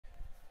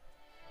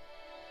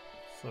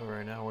So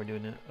right now we're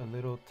doing a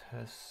little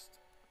test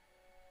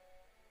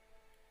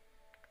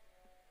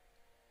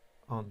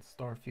on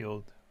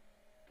Starfield.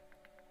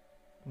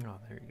 Oh,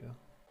 there you go.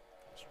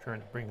 Just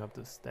trying to bring up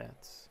the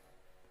stats.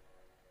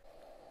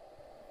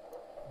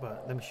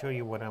 But let me show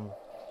you what I'm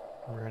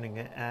running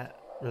it at.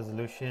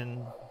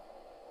 Resolution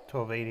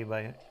 1280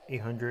 by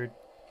 800,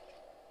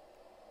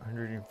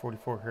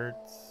 144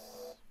 hertz.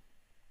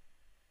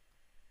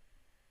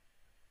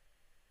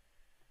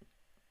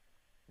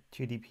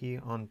 GDP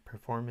on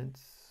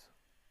performance,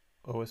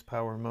 OS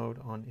power mode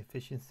on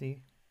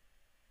efficiency.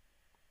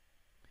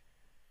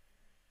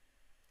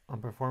 On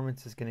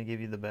performance is going to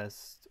give you the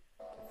best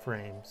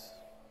frames.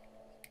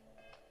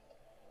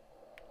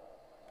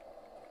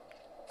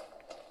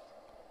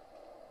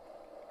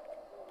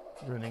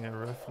 Running at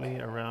roughly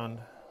around,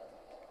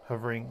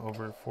 hovering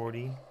over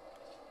 40.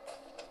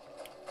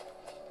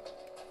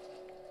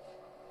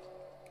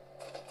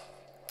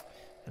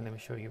 And let me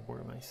show you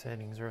where my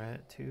settings are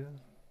at too.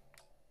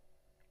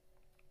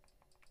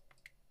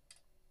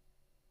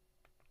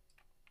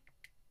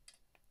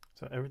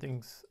 So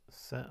everything's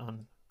set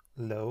on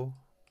low.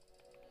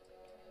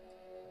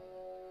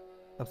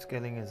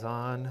 Upscaling is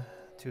on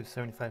to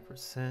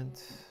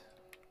 75%.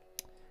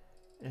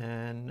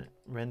 And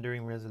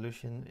rendering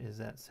resolution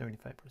is at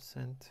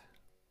 75%.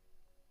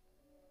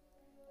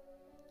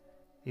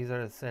 These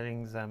are the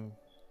settings I'm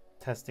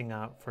testing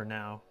out for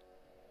now.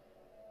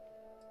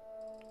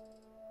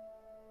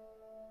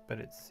 But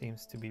it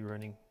seems to be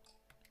running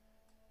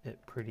it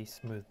pretty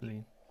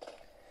smoothly.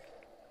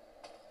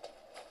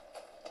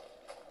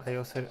 I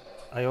also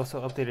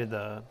updated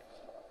the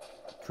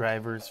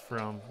drivers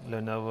from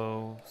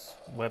Lenovo's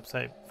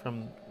website,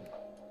 from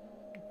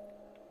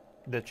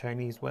the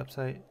Chinese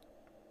website,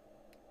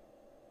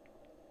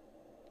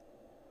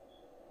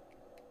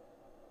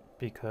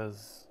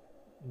 because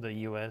the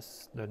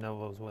US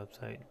Lenovo's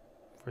website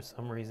for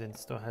some reason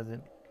still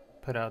hasn't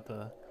put out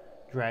the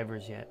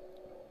drivers yet.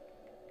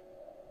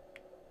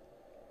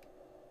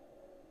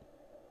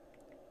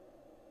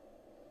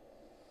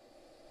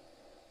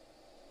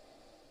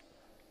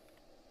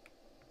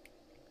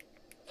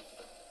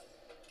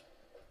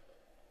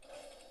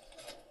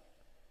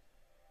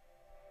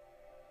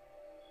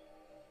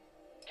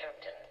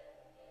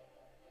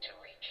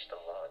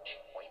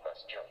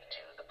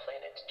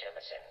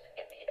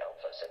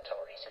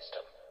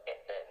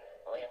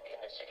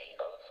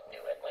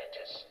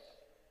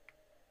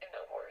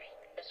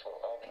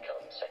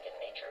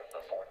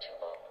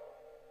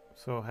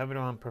 So having it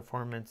on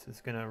performance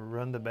is going to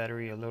run the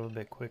battery a little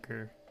bit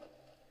quicker,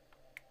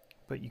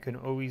 but you can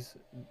always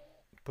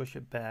push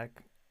it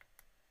back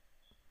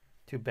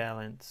to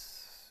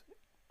balance.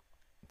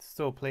 It's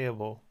still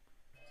playable.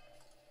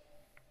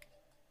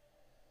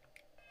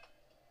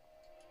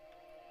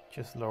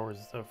 Just lowers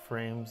the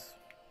frames,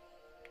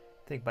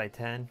 I think by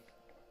 10.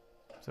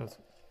 So it's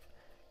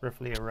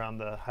roughly around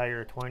the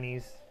higher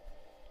 20s,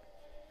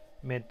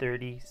 mid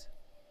 30s.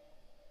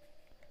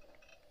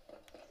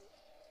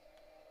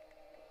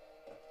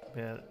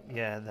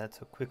 Yeah,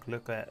 that's a quick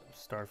look at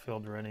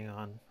Starfield running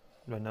on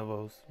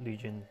Lenovo's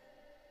Legion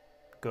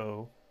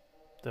Go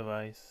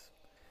device.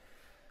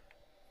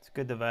 It's a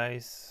good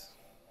device.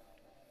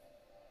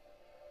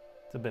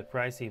 It's a bit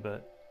pricey,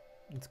 but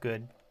it's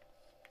good.